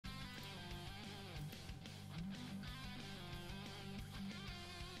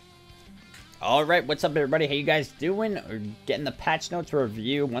Alright, what's up everybody? How you guys doing? We're getting the patch notes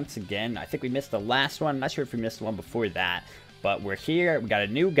review once again. I think we missed the last one. I'm not sure if we missed the one before that. But we're here. We got a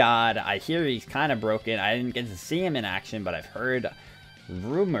new god. I hear he's kind of broken. I didn't get to see him in action, but I've heard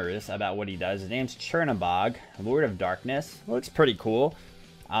rumors about what he does. His name's Chernobog, Lord of Darkness. Looks pretty cool.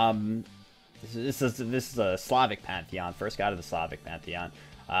 This is a Slavic pantheon. First god of the Slavic pantheon.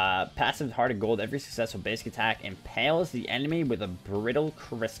 Passive Heart of Gold. Every successful basic attack impales the enemy with a brittle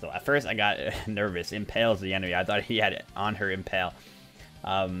crystal. At first I got nervous. Impales the enemy. I thought he had it on her impale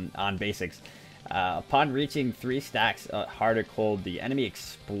on basics. Upon reaching 3 stacks Heart of Gold, the enemy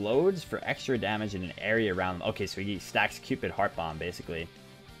explodes for extra damage in an area around them. Okay, so he stacks Cupid Heart Bomb basically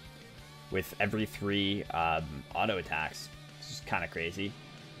with every 3 auto attacks. This is kind of crazy.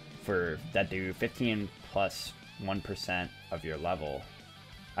 For that do 15 plus 1% of your level.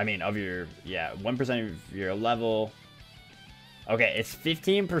 I mean, of your, yeah, 1% of your level. Okay, it's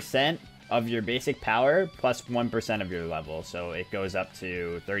 15% of your basic power plus 1% of your level. So it goes up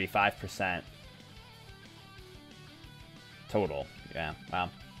to 35% total. Yeah, wow.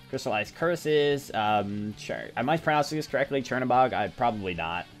 Crystallized Curses. Am I pronouncing this correctly? Chernobog? Probably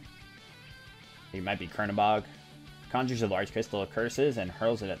not. He might be Chernobog. Conjures a large crystal of curses and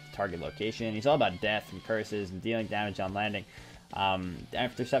hurls it at the target location. He's all about death and curses and dealing damage on landing.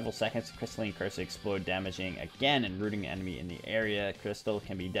 After several seconds, the crystalline curse explode, damaging again and rooting the enemy in the area. Crystal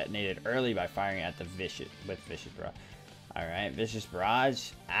can be detonated early by firing at the Vicious Barrage. Alright, Vicious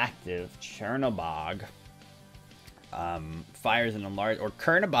Barrage, active. Chernobog fires an enlarged, or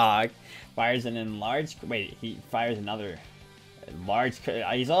Chernobog fires an enlarged, wait, he fires another large,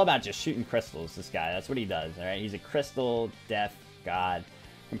 he's all about just shooting crystals, this guy. That's what he does, alright? He's a crystal death god.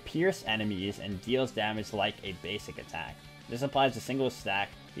 Can pierce enemies and deals damage like a basic attack. This applies to single stack.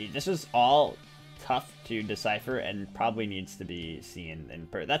 This was all tough to decipher and probably needs to be seen in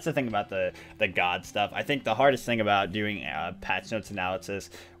person. That's the thing about the god stuff. I think the hardest thing about doing patch notes analysis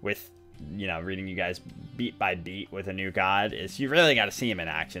with, you know, reading you guys beat by beat with a new god is you really got to see him in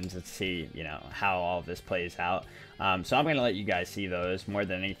action to see, you know, how all of this plays out. So I'm going to let you guys see those more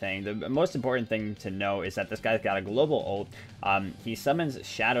than anything. The most important thing to know is that this guy's got a global ult. He summons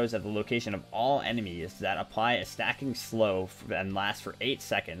shadows at the location of all enemies that apply a stacking slow and last for 8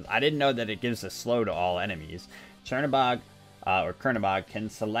 seconds. I didn't know that it gives a slow to all enemies. Chernobog or Chernobog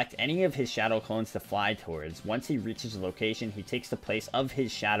can select any of his shadow clones to fly towards. Once he reaches the location, he takes the place of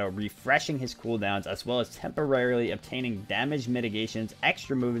his shadow, refreshing his cooldowns as well as temporarily obtaining damage mitigations,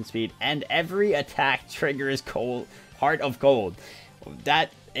 extra movement speed, and every attack triggers Heart of Gold.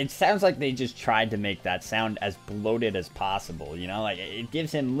 It sounds like they just tried to make that sound as bloated as possible, you know? Like, it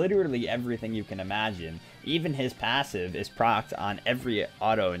gives him literally everything you can imagine. Even his passive is procced on every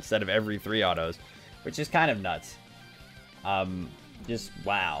auto instead of every 3 autos, which is kind of nuts. Just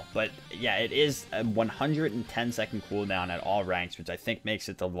wow. But yeah, it is a 110 second cooldown at all ranks, which I think makes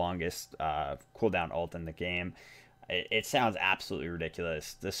it the longest cooldown ult in the game. It sounds absolutely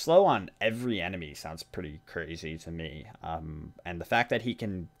ridiculous. The slow on every enemy sounds pretty crazy to me. And the fact that he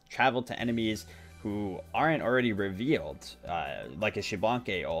can travel to enemies who aren't already revealed, like a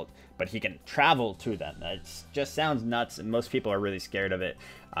Xbalanque ult, but he can travel to them. That just sounds nuts, and most people are really scared of it.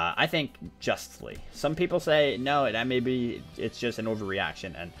 I think justly. Some people say, no, that maybe it's just an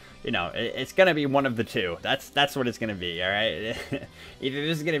overreaction, and, you know, it's going to be one of the two. That's what it's going to be, alright? Either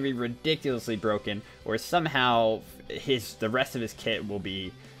this is going to be ridiculously broken, or somehow the rest of his kit will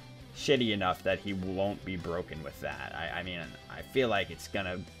be shitty enough that he won't be broken with that. I mean, I feel like it's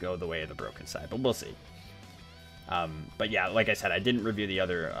gonna go the way of the broken side, but we'll see. But yeah, like I said, I didn't review the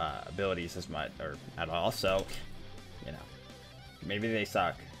other abilities as much or at all, so you know, maybe they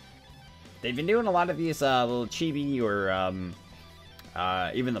suck. They've been doing a lot of these little chibi or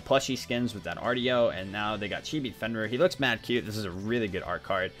even the plushie skins with that RDO, and now they got Chibi Fenrir. He looks mad cute. This is a really good art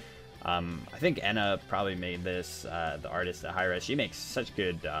card. I think Enna probably made this, the artist at Hi-Res. She makes such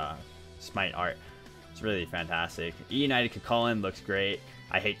good Smite art. It's really fantastic. United Cucullin looks great.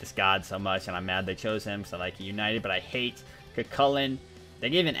 I hate this god so much, and I'm mad they chose him because I like United, but I hate Cucullin.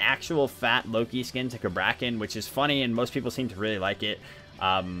 They gave an actual fat Loki skin to Cabrakan, which is funny, and most people seem to really like it.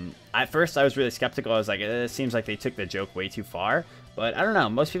 At first, I was really skeptical. I was like, it seems like they took the joke way too far. But I don't know.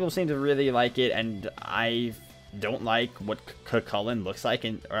 Most people seem to really like it, and I don't like what Cucullin looks like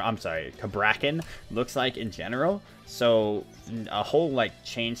Cabrakan looks like in general. So a whole like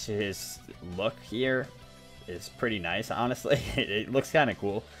change to his look here is pretty nice, honestly. It looks kind of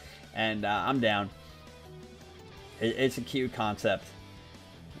cool, and I'm down. It's a cute concept,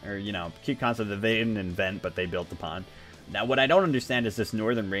 or you know, cute concept that they didn't invent but they built upon. Now, what I don't understand is this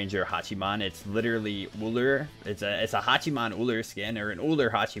Northern Ranger Hachiman. It's literally Ullr. It's a Hachiman Ullr skin, or an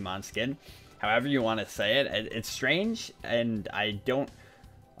Ullr Hachiman skin. however you want to say it. It's strange, and I don't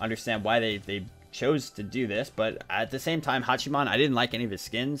understand why they chose to do this, but at the same time, Hachiman, I didn't like any of his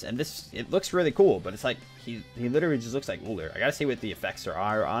skins, and it looks really cool, but it's like he literally just looks like older. I gotta see what the effects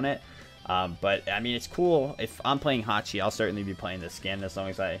are on it, but I mean, it's cool. If I'm playing Hachi, I'll certainly be playing this skin as long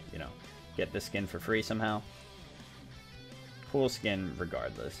as I, you know, get the skin for free somehow. Cool skin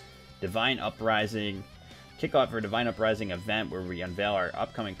regardless. Divine Uprising. Kickoff for Divine Uprising event where we unveil our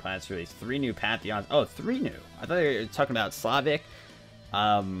upcoming plans for these 3 new Pantheons. Oh, 3 new. I thought they were talking about Slavic.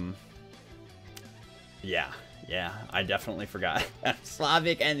 Yeah, I definitely forgot.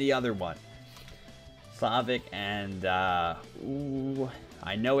 Slavic and the other one. Slavic and, ooh,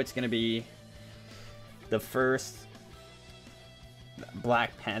 I know it's going to be the first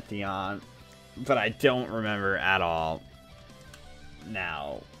Black Pantheon, but I don't remember at all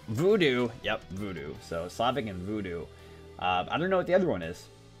now. Voodoo, yep, Voodoo. So Slavic and Voodoo. I don't know what the other one is.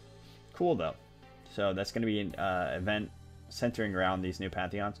 Cool, though. So that's going to be an event centering around these new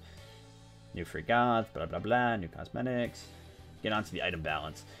Pantheons. New free gods, blah, blah, blah, new cosmetics. Get onto the item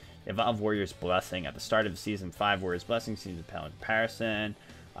balance. Evolve Warrior's Blessing. At the start of Season 5, Warrior's Blessing seems to pale in comparison.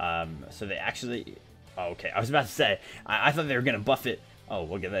 So they actually... Oh, okay, I was about to say, I thought they were going to buff it. Oh,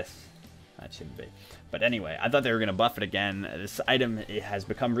 look at this. That shouldn't be. But anyway, I thought they were going to buff it again. This item, it has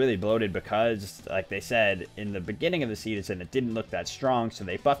become really bloated because, like they said, in the beginning of the season, it didn't look that strong, so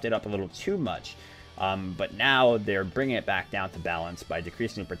they buffed it up a little too much. But now they're bringing it back down to balance by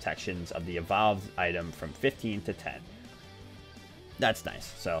decreasing the protections of the evolved item from 15 to 10. That's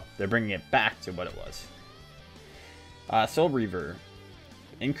nice. So they're bringing it back to what it was. Soul Reaver.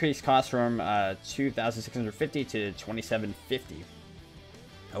 Increased cost from 2,650 to 2,750.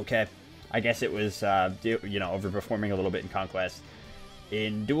 Okay. I guess it was, you know, overperforming a little bit in Conquest.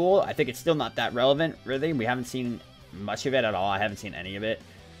 In Duel, I think it's still not that relevant, really. We haven't seen much of it at all. I haven't seen any of it.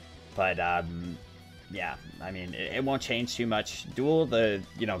 But, yeah, I mean, it won't change too much. Duel, the,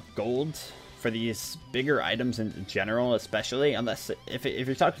 you know, gold for these bigger items in general, especially, unless, if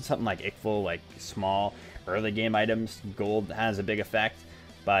you're talking something like Ickful, like small early game items, gold has a big effect.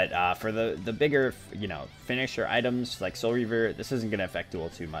 But for the bigger, you know, finisher items like Soul Reaver, this isn't going to affect Duel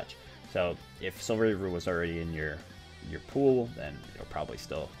too much. So if Soul Reaver was already in your pool, then it'll probably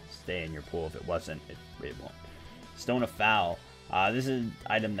still stay in your pool. If it wasn't, it won't. Stone of Foul. This is an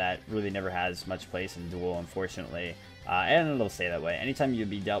item that really never has much place in Duel, unfortunately. And it'll stay that way. Anytime you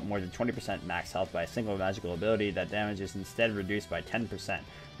be dealt more than 20% max health by a single magical ability, that damage is instead reduced by 10%. This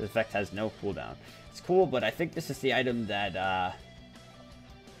effect has no cooldown. It's cool, but I think this is the item that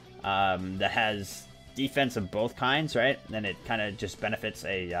that has defense of both kinds, right? And it kind of just benefits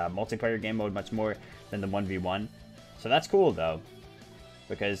a multiplayer game mode much more than the 1v1. So that's cool, though,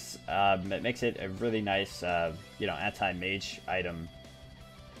 because it makes it a really nice, you know, anti-mage item,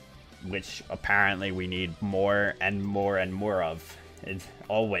 which apparently we need more and more and more of. It's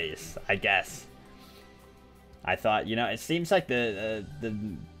always, I guess. I thought, you know, it seems like the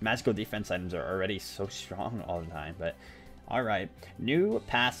magical defense items are already so strong all the time, but alright. New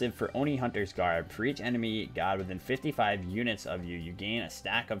passive for Oni Hunter's Garb. For each enemy god within 55 units of you, you gain a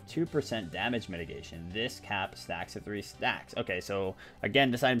stack of 2% damage mitigation. This cap stacks at 3 stacks. Okay, so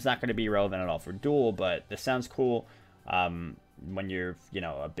again, this item's not going to be relevant at all for Duel, but this sounds cool. When you're, you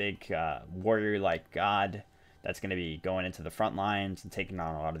know, a big warrior-like god that's going to be going into the front lines and taking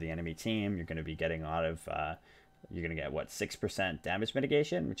on a lot of the enemy team, you're going to be getting a lot of, you're going to get, what, 6% damage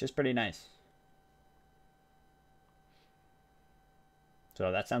mitigation, which is pretty nice.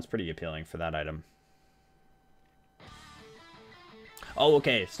 So that sounds pretty appealing for that item. Oh,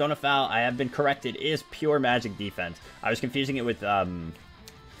 okay. Stone of Foul, I have been corrected, is pure magic defense. I was confusing it with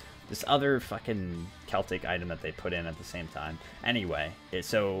this other fucking Celtic item that they put in at the same time. Anyway,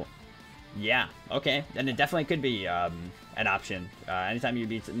 so yeah, okay. Then it definitely could be an option. Anytime you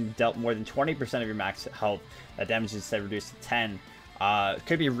be dealt more than 20% of your max health, that damage is instead reduced to 10.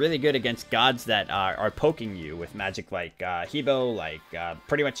 Could be really good against gods that are poking you with magic like Hebo, like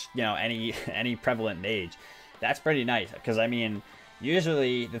pretty much, you know, any prevalent mage. That's pretty nice, because I mean,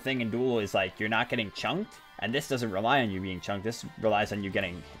 usually the thing in Duel is like you're not getting chunked, and this doesn't rely on you being chunked. This relies on you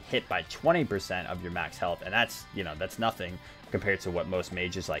getting hit by 20% of your max health, and that's, you know, that's nothing compared to what most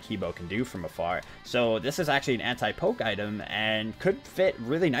mages like Hebo can do from afar. So this is actually an anti-poke item and could fit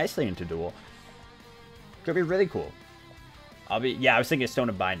really nicely into Duel. Could be really cool. Yeah, I was thinking Stone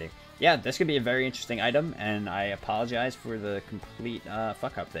of Binding. Yeah, this could be a very interesting item, and I apologize for the complete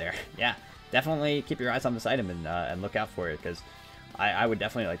fuck up there. Yeah, definitely keep your eyes on this item and look out for it, because I would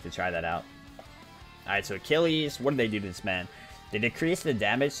definitely like to try that out. Alright, so Achilles, what do they do to this man? They decrease the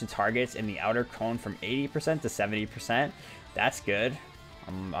damage to targets in the outer cone from 80% to 70%. That's good.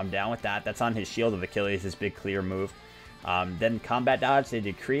 I'm down with that. That's on his Shield of Achilles, his big clear move. Then combat dodge, they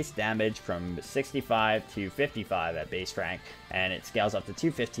decrease damage from 65 to 55 at base rank, and it scales up to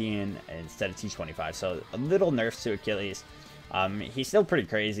 215 instead of 225. So a little nerfs to Achilles. He's still pretty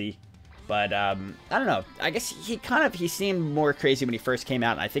crazy, but I don't know. I guess he seemed more crazy when he first came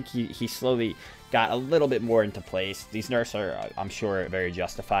out, and I think he slowly got a little bit more into place. These nerfs are, I'm sure, very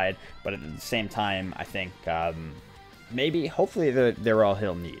justified, but at the same time, I think maybe, hopefully, they're all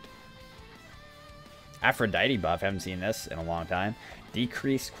he'll need. Aphrodite buff, haven't seen this in a long time.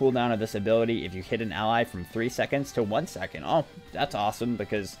 Decreased cooldown of this ability if you hit an ally from 3 seconds to 1 second. Oh, that's awesome,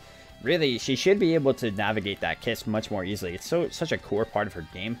 because really, she should be able to navigate that kiss much more easily. It's such a core part of her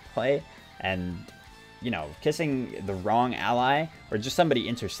gameplay, and, you know, kissing the wrong ally, or just somebody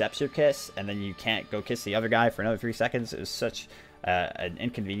intercepts your kiss, and then you can't go kiss the other guy for another 3 seconds, is such an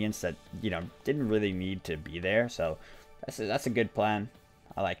inconvenience that, you know, didn't really need to be there. So that's a good plan.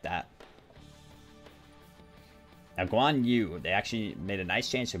 I like that. Now, Guan Yu, they actually made a nice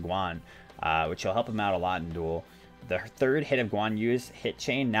change to Guan, which will help him out a lot in duel. The third hit of Guan Yu's hit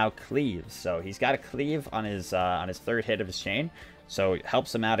chain now cleaves, so he's got a cleave on his third hit of his chain, so it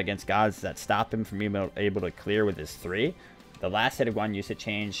helps him out against gods that stop him from being able to clear with his 3. The last hit of Guan Yu's hit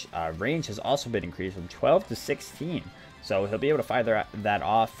change range has also been increased from 12 to 16, so he'll be able to fire that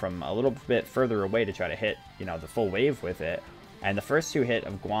off from a little bit further away to try to hit, you know, the full wave with it. And the first 2 hit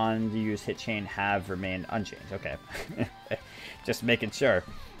of Guan Yu's hit chain have remained unchanged. Okay. Just making sure,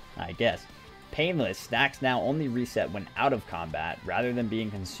 I guess. Painless stacks now only reset when out of combat, rather than being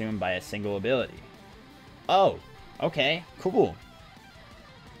consumed by a single ability. Oh, okay, cool.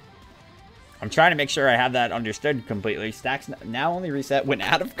 I'm trying to make sure I have that understood completely. Stacks now only reset when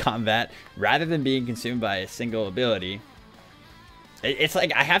out of combat, rather than being consumed by a single ability. It's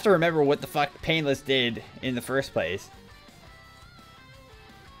like, I have to remember what the fuck Painless did in the first place.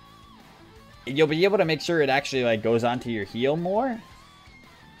 You'll be able to make sure it actually, like, goes onto your heal more,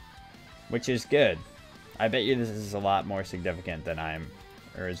 which is good. I bet you this is a lot more significant than I'm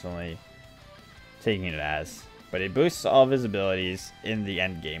originally taking it as. But it boosts all of his abilities in the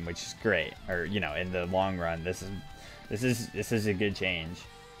end game, which is great. Or, you know, in the long run, this is a good change.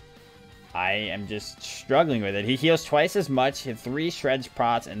 I am just struggling with it. He heals twice as much, hit 3 shreds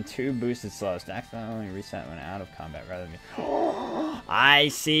prots, and 2 boosted slow. Stacks not only reset when out of combat, rather than... I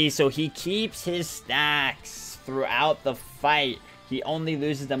see, so he keeps his stacks throughout the fight. He only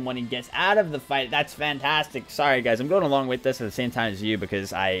loses them when he gets out of the fight. That's fantastic. Sorry, guys, I'm going along with this at the same time as you,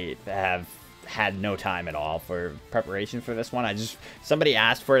 because I have had no time at all for preparation for this one. Somebody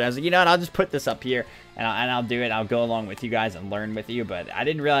asked for it. I was like, you know what, I'll just put this up here, and I'll do it. I'll go along with you guys and learn with you, but I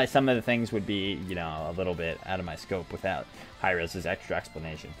didn't realize some of the things would be, you know, a little bit out of my scope without Hi-Rez's extra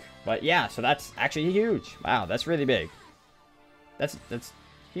explanation. But yeah, so that's actually huge. Wow, that's really big. That's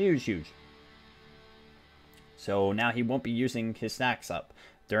huge. So now he won't be using his stacks up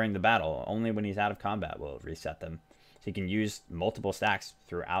during the battle. Only when he's out of combat will it reset them. So he can use multiple stacks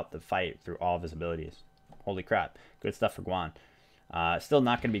throughout the fight through all of his abilities. Holy crap. Good stuff for Guan. Still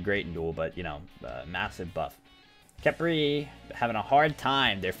not going to be great in duel, but, you know, massive buff. Khepri having a hard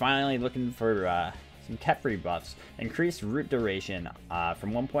time. They're finally looking for some Khepri buffs. Increased root duration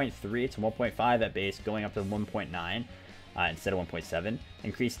from 1.3 to 1.5 at base, going up to 1.9 instead of 1.7.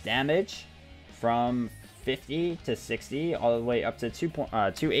 Increased damage from 50 to 60 all the way up to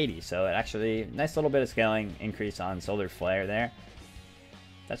 280. So it actually, nice little bit of scaling increase on Solar Flare there.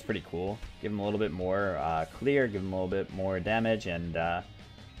 That's pretty cool. Give him a little bit more clear, give him a little bit more damage, and yeah,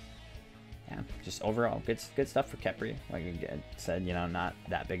 just overall good stuff for Khepri. Like I said, you know, not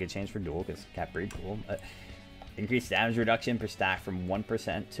that big a change for duel because Khepri duel, but increased damage reduction per stack from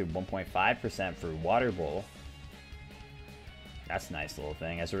 1% to 1.5% for Water Bowl. That's a nice little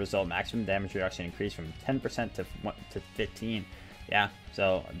thing. As a result, maximum damage reduction increased from 10% to 15. Yeah,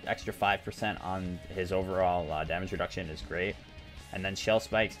 so extra 5% on his overall damage reduction is great. And then Shell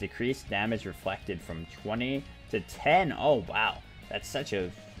Spikes decreased damage reflected from 20 to 10. Oh, wow. That's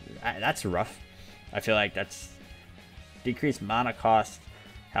that's rough. I feel like that's decreased mana cost,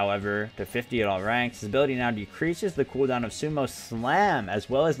 however, to 50 at all ranks. His ability now decreases the cooldown of Sumo Slam as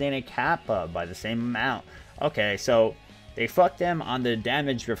well as Nene Kappa by the same amount. Okay, so they fucked him on the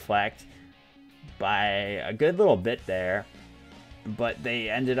damage reflect by a good little bit there, but they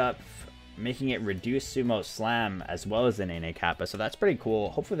ended up making it reduce Sumo Slam as well as the Nene Kappa, so that's pretty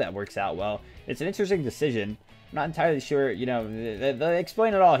cool. Hopefully that works out well. It's an interesting decision. I'm not entirely sure, you know, they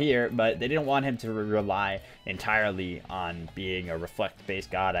explain it all here, but they didn't want him to rely entirely on being a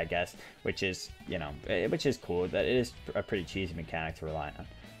reflect-based god, I guess, which is, you know, which is cool. That it is a pretty cheesy mechanic to rely on.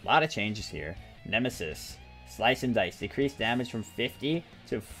 A lot of changes here. Nemesis Slice and Dice. Decrease damage from 50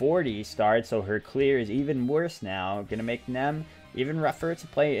 to 40 starts, so her clear is even worse now. Gonna make them even rougher to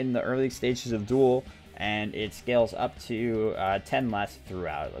play in the early stages of Duel, and it scales up to 10 less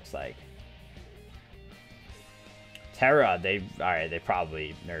throughout, it looks like. Terra, they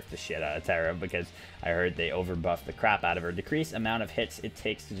probably nerfed the shit out of Terra because I heard they overbuffed the crap out of her. Decrease amount of hits it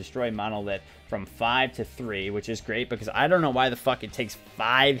takes to destroy Monolith from 5 to 3, which is great because I don't know why the fuck it takes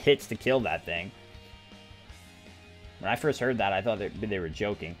 5 hits to kill that thing. When I first heard that, I thought they were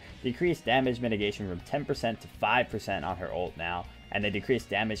joking. Decrease damage mitigation from 10% to 5% on her ult now, and they decrease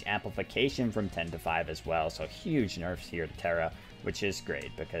damage amplification from 10 to 5 as well, so huge nerfs here to Terra, which is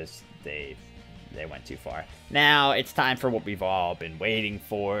great because they went too far. Now, it's time for what we've all been waiting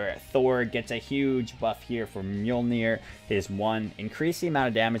for. Thor gets a huge buff here from Mjolnir. His 1, increase the amount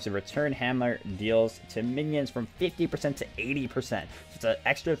of damage the return handler deals to minions from 50% to 80%. So it's an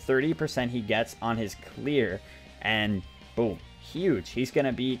extra 30% he gets on his clear, and boom, huge. He's going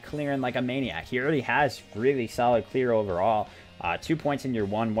to be clearing like a maniac. He already has really solid clear overall. 2 points in your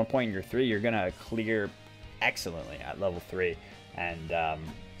 1, 1 point in your 3. You're going to clear excellently at level 3. And,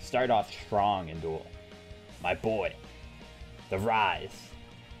 start off strong in Duel. My boy. The Rise.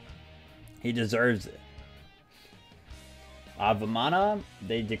 He deserves it. Vamana,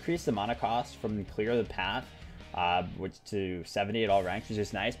 they decreased the mana cost from Clear the Path which to 70 at all ranks, which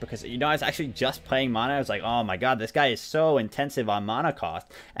is nice because, you know, I was actually just playing mana. I was like, oh my god, this guy is so intensive on mana cost.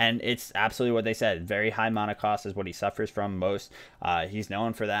 And it's absolutely what they said. Very high mana cost is what he suffers from most. He's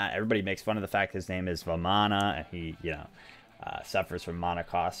known for that. Everybody makes fun of the fact his name is Vamana, and he, you know, suffers from mana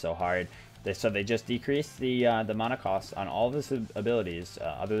cost so hard. So they just decreased the mana cost on all of his abilities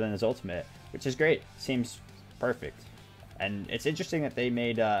other than his ultimate, which is great. Seems perfect. And it's interesting that they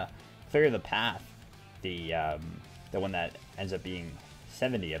made Clear the Path the one that ends up being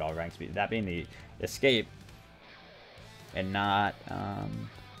 70 at all ranks, that being the escape, and not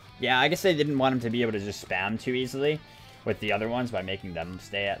yeah, I guess they didn't want him to be able to just spam too easily with the other ones by making them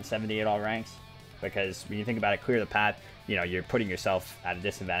stay at 70 at all ranks, because when you think about it, Clear the Path, you know, you're putting yourself at a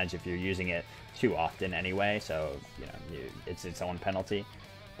disadvantage if you're using it too often anyway, so you know, it's its own penalty.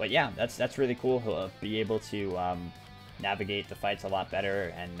 But yeah, that's really cool. He'll be able to navigate the fights a lot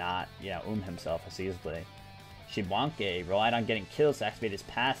better and not, you know, himself as easily. Shibanke relied on getting kills to activate his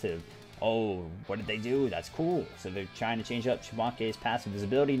passive. Oh, what did they do? That's cool. So they're trying to change up Shibanke's passive. His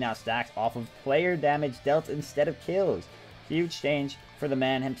ability now stacks off of player damage dealt instead of kills. Huge change for the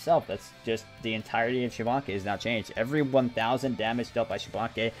man himself. That's just the entirety of Shibanke is now changed. Every 1,000 damage dealt by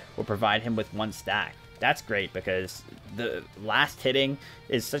Shibanke will provide him with 1 stack. That's great because the last hitting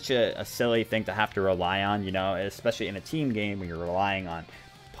is such a silly thing to have to rely on, you know, especially in a team game when you're relying on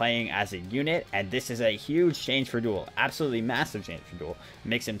playing as a unit. And this is a huge change for Duel, absolutely massive change for Duel. It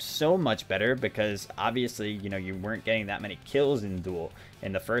makes him so much better because obviously, you know, you weren't getting that many kills in Duel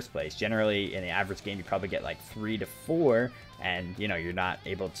in the first place. Generally, in the average game, you probably get like 3 to 4, and you know, you're not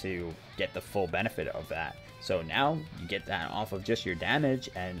able to get the full benefit of that. So now you get that off of just your damage,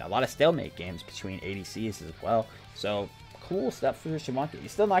 and a lot of stalemate games between ADCs as well. So cool stuff for Shibanke.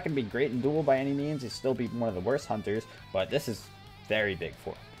 He's still not going to be great in Duel by any means. He'll still be one of the worst hunters, but this is very big for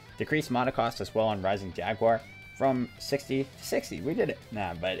him. Decreased mana cost as well on Rising Jaguar from 60 to 60. We did it.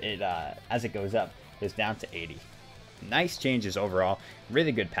 Nah, but it as it goes up, it's down to 80. Nice changes overall.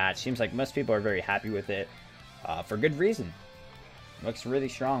 Really good patch. Seems like most people are very happy with it for good reason. Looks really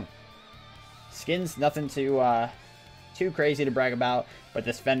strong. Skins, nothing too crazy to brag about, but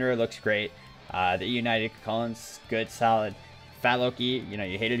this Fenrir looks great. The United Collins, good, solid. Fat Loki, you know,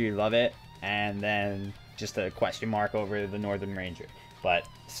 you hate it or you love it, and then just a question mark over the Northern Ranger, but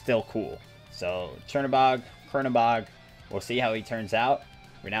still cool. So Chernabog, we'll see how he turns out.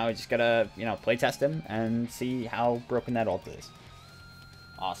 Now we just gotta, you know, play test him and see how broken that ult is.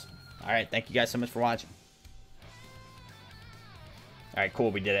 Awesome. All right, thank you guys so much for watching. All right,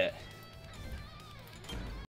 cool, we did it.